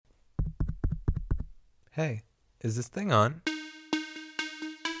Hey, is this thing on?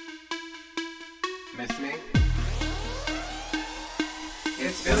 Miss me?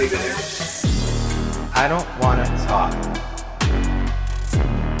 It's Billy Bear. I don't wanna talk.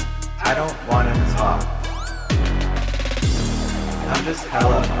 I don't wanna talk. I'm just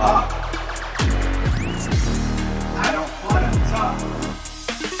hella up. I don't wanna talk.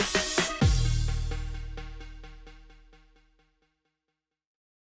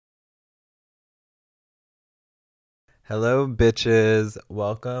 Hello, bitches.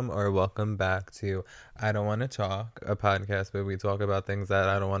 Welcome back to I Don't Want to Talk, a podcast where we talk about things that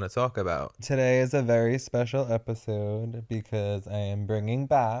I don't want to talk about. Today is a very special episode because I am bringing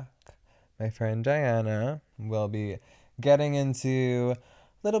back my friend Diana. We'll be getting into a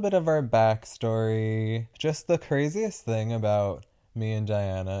little bit of our backstory. Just the craziest thing about me and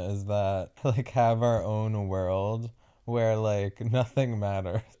Diana is that, have our own world where, nothing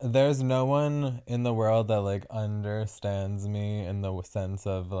matters. There's no one in the world that, understands me in the sense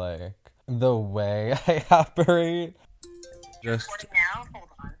of, the way I operate. Just... Recording now? Hold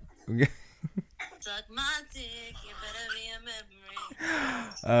on. Suck my dick, you better be a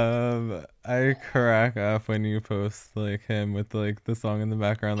memory. I crack up when you post, him with, the song in the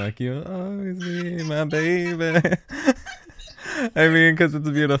background, you'll always be my baby. I mean, because it's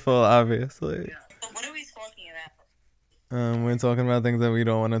beautiful, obviously. Yeah. But what are we talking about? We're talking about things that we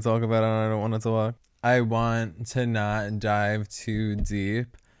don't want to talk about, and I don't want to talk. I want to not dive too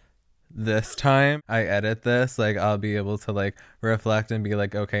deep this time. I edit this, I'll be able to, reflect and be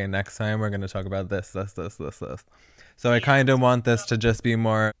okay, next time we're going to talk about this. So I kind of want this to just be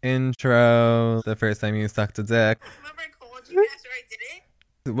more intro, the first time you sucked a dick. Remember I called you after I did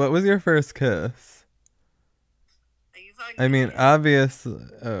it? What was your first kiss? Are you fucking I mean, kidding? obviously...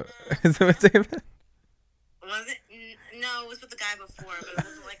 Oh, is it with David? Was it? No, it was with the guy before, but it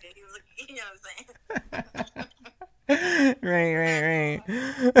wasn't he was you know what I'm saying? Right. Right. Can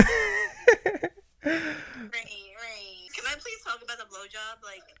I please talk about the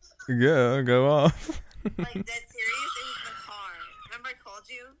blowjob? Yeah, go off. Dead serious? It was in the car. Remember I called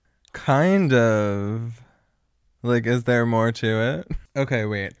you? Kind of. Is there more to it? Okay,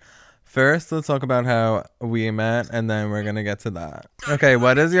 wait. First, let's talk about how we met, and then we're gonna get to that. Okay,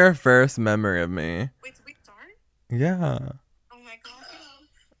 what is your first memory of me? Wait, did we start? Yeah. Oh my god.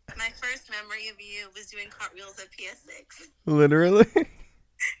 My first memory of you was doing cartwheels at PS6. Literally?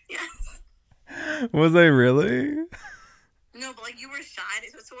 Yes. Was I really? No, but you were shy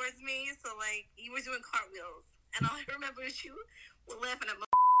towards me, so you were doing cartwheels, and all I remember is you were laughing at my.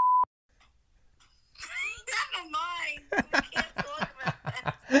 Not mine. We can't talk about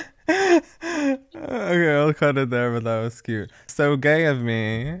that. Okay, I'll cut it there, but that was cute. So gay of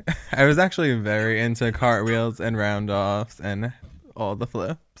me. I was actually very into cartwheels and round-offs and all the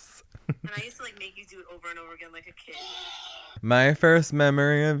flips. And I used to make you do it over and over again like a kid. My first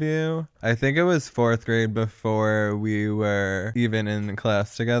memory of you, I think it was 4th grade before we were even in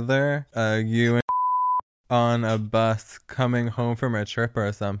class together. You and on a bus coming home from a trip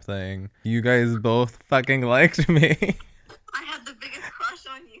or something. You guys both fucking liked me. I had the biggest crush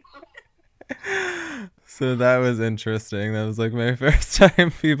on you. So that was interesting. That was my first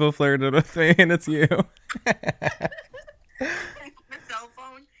time people flirted with me, and it's you. The cell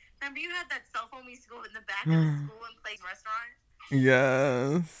phone. Remember you had that cell phone we used to go in the back of the school and play restaurant?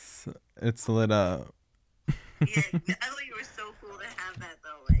 Yes. It's lit up. Yeah, I thought you were so cool to have that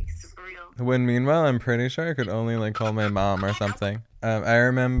though, for real. When meanwhile, I'm pretty sure I could only call my mom or something. I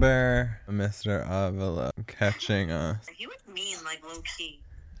remember Mr. Avila catching us. He was mean, low key.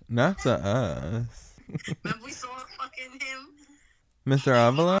 Not to us. Remember we saw fucking him Mr.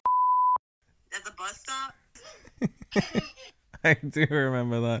 Avila? at the bus stop? I do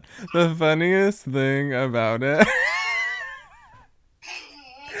remember that. The funniest thing about it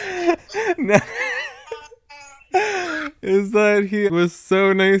is that he was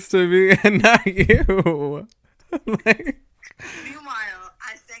so nice to me and not you. Meanwhile,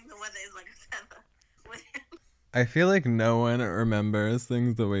 I sang The Weather Is Like a Feather with him. I feel like no one remembers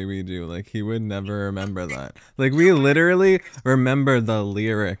things the way we do. He would never remember that. We literally remember the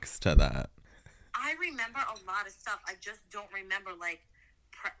lyrics to that. I remember a lot of stuff. I just don't remember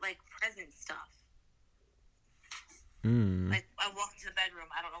present stuff. I walk into the bedroom,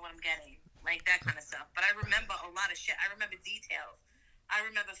 I don't know what I'm getting. That kind of stuff. But I remember a lot of shit. I remember details. I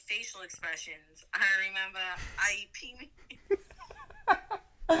remember facial expressions. I remember IEP meetings.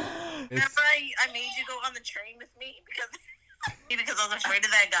 Remember I made you go on the train with me because I was afraid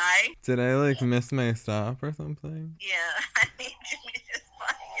of that guy? Did I miss my stop or something? Yeah, I made you miss your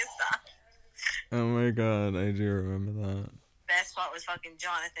stop. Oh my god, I do remember that. best part was fucking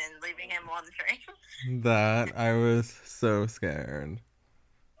Jonathan leaving him on the train. That I was so scared.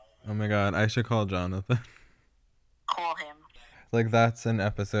 Oh my god, I should call Jonathan. Call him. Like, that's an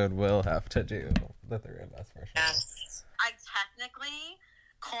episode we'll have to do, the three of us, for sure. Yes. I technically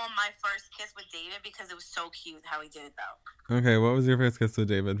called my first kiss with David because it was so cute how he did it, though. Okay, what was your first kiss with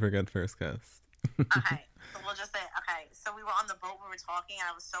David? Forget first kiss. Okay, so we'll just say, okay, so we were on the boat, we were talking, and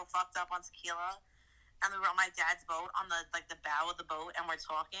I was so fucked up on tequila, and we were on my dad's boat, on the bow of the boat, and we're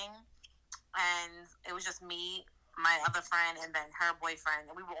talking, and it was just me, my other friend, and then her boyfriend,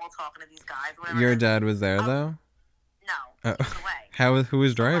 and we were all talking to these guys. Whatever. Your dad was there, though? No, Oh. he was away. Who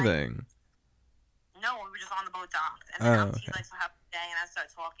was driving? No, we were just on the boat docked, and then Okay. he's like, so happy day, and I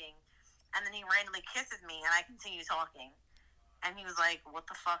start talking, and then he randomly kisses me, and I continue talking. And he was like, what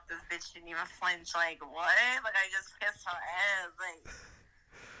the fuck? This bitch didn't even flinch. Like, what? Like, I just kissed her ass. Like,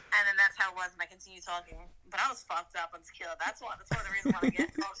 and then that's how it was, and I continued talking. But I was fucked up on tequila. That's one of the reasons why I get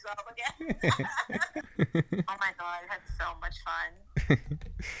fucked up again. Oh my god, I had so much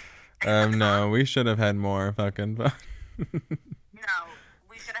fun. No, we should have had more fucking fun. No,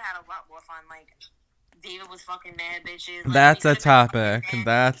 we should have had a lot more fun. Like, David was fucking mad, bitches. Like, That's we a could've been topic. fucking mad.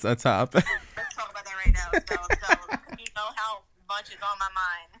 That's a topic. Let's talk about that right now. So, you know how much is on my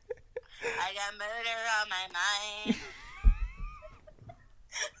mind. I got murder on my mind.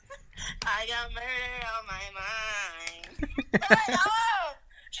 I got murder on my mind. Shut up!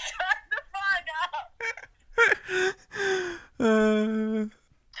 Shut the fuck up!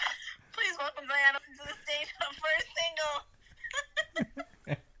 Please welcome Diana to the stage for her first single.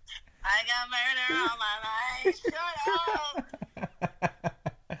 I got murder on my mind. Shut up!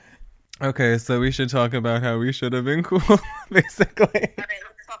 Okay, so we should talk about how we should have been cool, basically. Alright,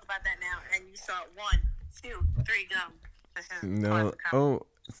 let's talk about that now. And you saw 1, 2, 3, go. This is No. Oh,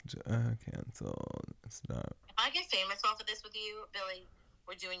 it's canceled. Stop. If I get famous off of this with you, Billy,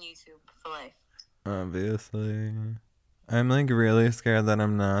 we're doing YouTube for life. Obviously. I'm like really scared that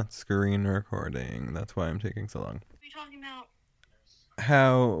I'm not screen recording. That's why I'm taking so long. What are you talking about?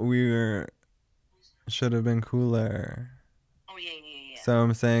 How should have been cooler. Oh, yeah. So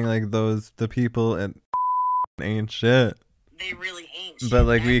I'm saying like the people at ain't shit. They really ain't shit. But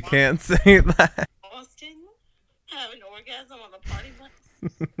like And we can't say that. Austin have an orgasm on the party bus.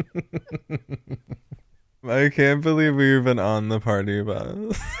 I can't believe we were even on the party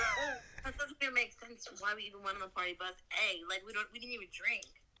bus. That doesn't even make sense why we even went on the party bus. A, like we didn't even drink.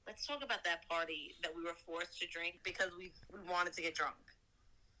 Let's talk about that party that we were forced to drink because we wanted to get drunk.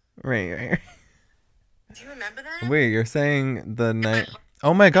 Right. Do you remember that? Wait, you're saying the night...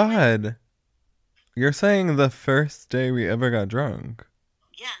 Oh my god! You're saying the first day we ever got drunk?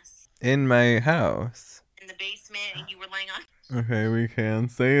 Yes. In my house? In the basement, and you were laying on. Okay, we can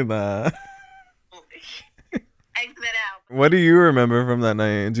say that. Exit out. What do you remember from that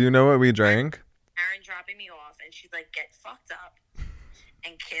night? Do you know what we drank? Aaron dropping me off, and she's like, "Get fucked up,"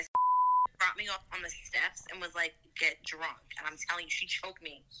 and kissed. Dropped me off on the steps and was like, "Get drunk." And I'm telling you, she choked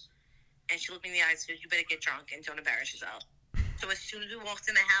me. And she looked me in the eyes and said, "You better get drunk and don't embarrass yourself." So as soon as we walked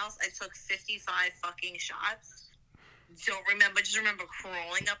in the house, I took 55 fucking shots. Just remember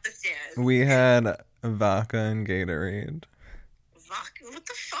crawling up the stairs. We had vodka and Gatorade. Vodka? What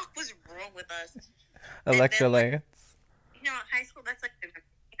the fuck was wrong with us? Electrolytes. You know, high school, that's like, if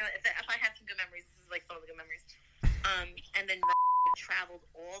I had some good memories, this is like some of the good memories. And then traveled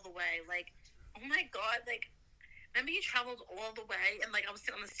all the way. Like, oh my god, like, remember you traveled all the way and like I was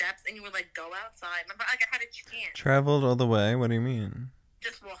sitting on the steps and you were like, go outside. Remember, like I had a chance. Traveled all the way? What do you mean?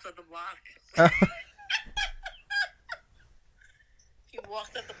 Just walked up the block. You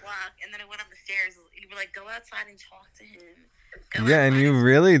walked up the block and then I went up the stairs. You were like, go outside and talk to him. Yeah, and you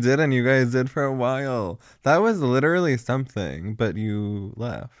really did, and you guys did for a while. That was literally something, but you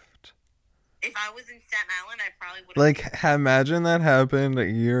left. If I was in Staten Island, I probably would have. Like, imagine that happened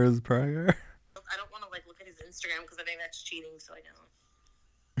years prior. I don't want to like look at his Instagram because I think that's cheating, so I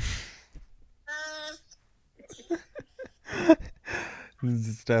don't.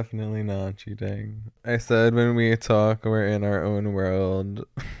 It's definitely not cheating. I said when we talk, we're in our own world.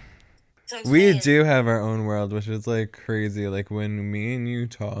 We do have our own world, which is like crazy. Like when me and you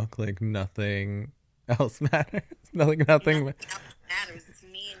talk, like nothing else matters. Nothing else matters. It's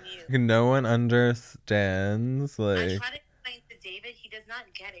me and you. No one understands. I Like try to explain to David, he does not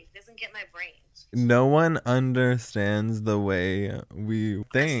get it. He doesn't get my brain. no one understands the way we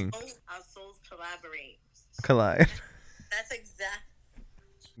think. Our souls collaborate. Collide. That's exact.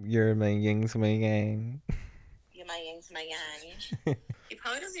 You're my yin to my yang. You're my yin to my yang. He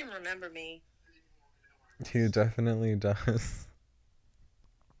probably doesn't even remember me. He definitely does.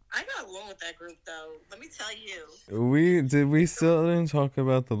 I got along with that group, though. Let me tell you. We still didn't talk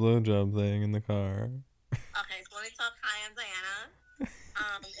about the blowjob thing in the car. Okay, so let me talk. Hi, I'm Diana.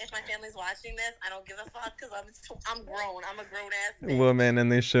 If my family's watching this, I don't give a fuck because I'm grown. I'm a grown ass bitch. Woman,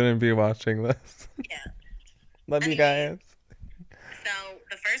 and they shouldn't be watching this. Yeah. Love you guys. So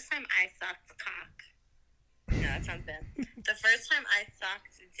the first time I sucked cock. No, that sounds bad. The first time I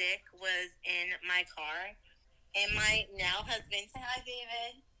sucked dick was in my car. And my now husband said, "Hi,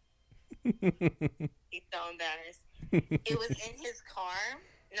 David." He's so embarrassed. It was in his car.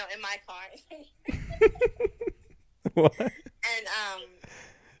 No, in my car. What? And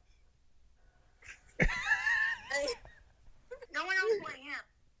no one knows who I am.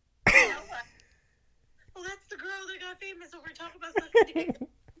 You know what? Well, that's the girl that got famous over talking about sucking dick.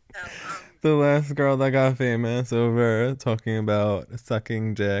 So, The last girl that got famous over talking about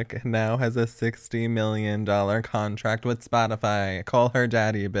sucking dick now has a $60 million contract with Spotify. Call her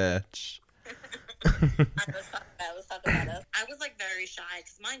daddy, bitch. let's talk about us. I was like very shy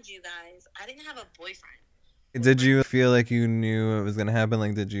because, mind you guys, I didn't have a boyfriend. Did you feel like you knew it was going to happen?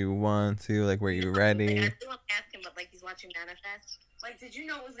 Like, did you want to? Like, were you ready? Like, I really want to ask him, but like he's watching Manifest. Like, did you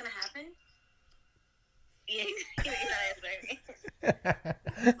know it was going to happen? Yeah, he's not answering me.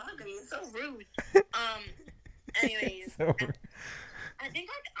 He's so rude. Anyways, So rude. I think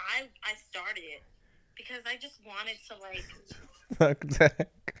like I started it because I just wanted to like. Suck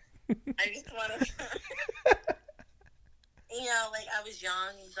dick. I just wanted to. You know, like I was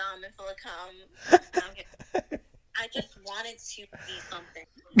young, dumb, and full of cum. I just wanted to be something.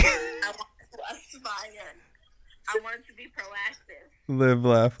 I wanted to aspire. I wanted to be proactive. Live,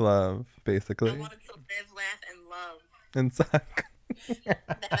 laugh, love, basically. I wanted to live, laugh, and love. And suck. Then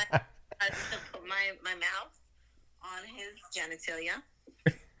I just put my mouth on his genitalia.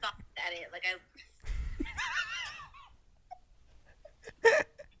 Stopped at it. Like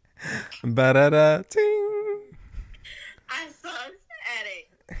Ba-da-da, ting. I sucked at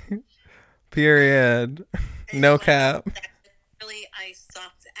it. Period. No cap. Really, I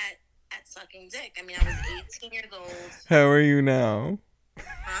sucked at sucking dick. I mean, I was 18 years old. How are you now?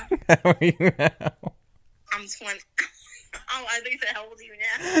 Huh? How are you now? I'm 20. Oh, I think you said, how old are you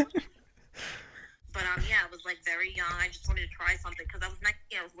now? But yeah, I was like very young. I just wanted to try something because I was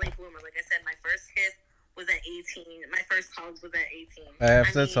 19. I was late bloomer. Like I said, my first kiss was at 18. My first hug was at 18. I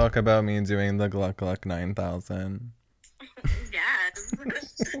have to talk about me doing the Gluck Gluck 9000. Yes.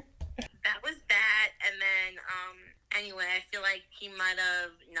 That was that. And then, anyway, I feel like he might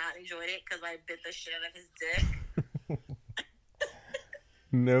have not enjoyed it because I bit the shit out of his dick.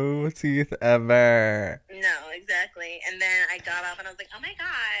 No teeth ever. No, exactly. And then I got up and I was like, oh my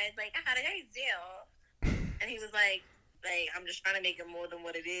God, like, how did I do? And he was like, I'm just trying to make it more than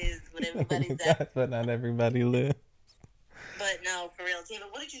what it is, what everybody's at. That's what not everybody lives. But no, for real. David,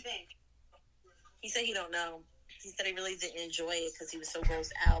 what did you think? He said he don't know. He said he really didn't enjoy it because he was so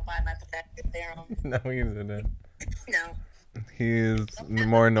grossed out by my pathetic serum. No, he didn't. No. He's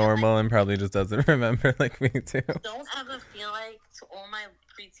more normal and probably just doesn't remember like me too. Don't ever feel like, to all my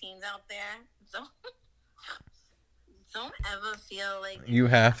preteens out there, don't ever feel like You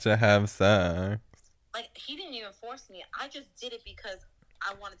have to have sex. like he didn't even force me. I just did it because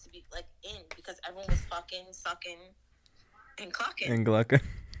I wanted to be like in because everyone was fucking, sucking, and clucking. And glucking.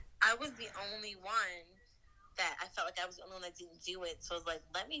 I was the only one that I felt like I was the only one that didn't do it. So I was like,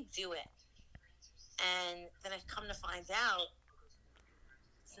 let me do it. And then I've come to find out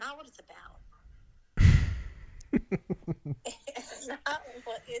it's not what it's about. It's not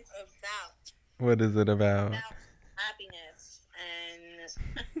what it's about. What is it about? It's about happiness and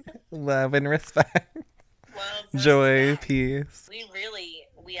Love and respect. love. Joy, respect. peace.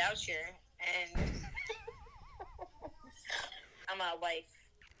 We out here, and I'm a wife,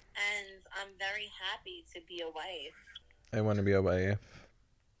 and I'm very happy to be a wife. I want to be a wife.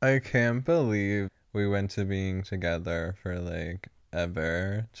 I can't believe we went to being together for like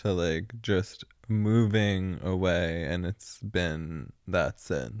ever to like just moving away, and it's been that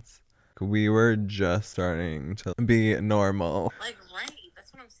since. We were just starting to be normal. Like, right,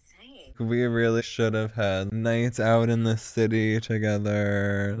 that's what I'm saying. We really should have had nights out in the city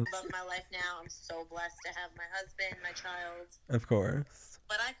together. I love my life now. I'm so blessed to have my husband, my child. Of course.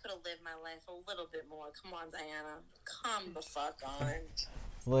 But I could have lived my life a little bit more. Come on, Diana. Come the fuck on.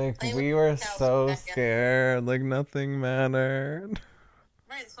 Like, we were so scared. Like, nothing mattered.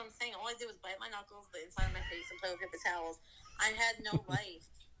 Right, that's what I'm saying. All I did was bite my knuckles, the inside of my face, and play with paper towels. I had no life.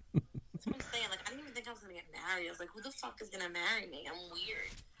 That's what I'm saying. Like, I didn't even think I was going to get married. I was like, who the fuck is going to marry me? I'm weird.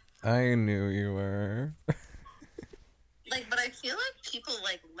 I knew you were. Like, but I feel like people,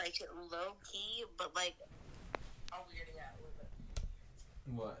 like it low-key, but, like, I'll weird it out a little bit.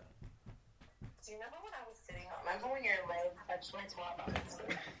 What? Do you remember when I was sitting on? Remember when your legs touched my toe?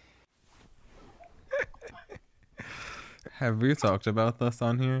 Have we talked about this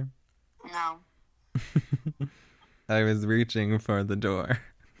on here? No. I was reaching for the door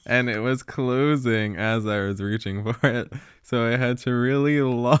and it was closing as I was reaching for it. So I had to really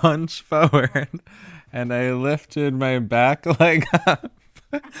launch forward and I lifted my back leg up.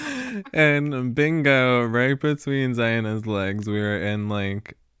 And bingo, right between Zayana's legs, we were in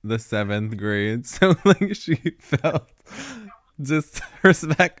like the 7th grade. So like she felt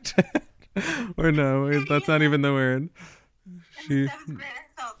disrespected. Or no, that's not even the word. In the 7th grade,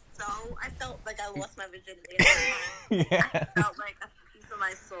 I felt like I lost my virginity at the time. Yeah. I felt like a piece of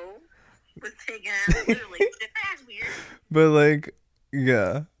my soul was taken out. Literally. That's weird. But like,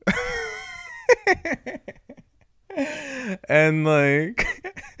 yeah. And like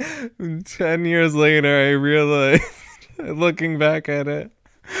 10 years later I realized, looking back at it,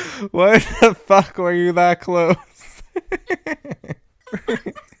 why the fuck were you that close?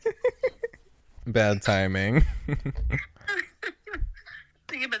 Bad timing.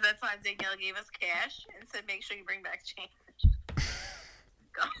 Yeah, but that's why Danielle gave us cash and said make sure you bring back change.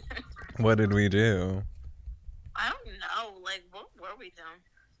 What did we do? I don't know. Like, what were we doing?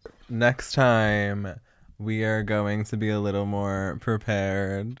 Next time we are going to be a little more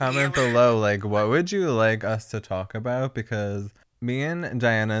prepared. Comment below, like, what would you like us to talk about? Because me and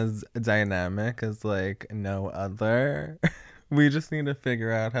Diana's dynamic is like no other. We just need to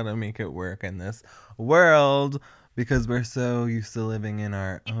figure out how to make it work in this world because we're so used to living in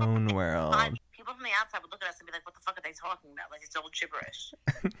our own world. People from the outside would look at us and be like, what the fuck are they talking about? Like, it's all gibberish.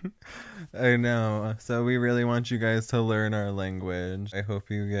 I know. So we really want you guys to learn our language. I hope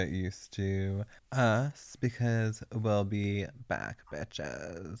you get used to us because we'll be back,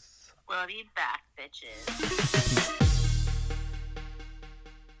 bitches. We'll be back, bitches.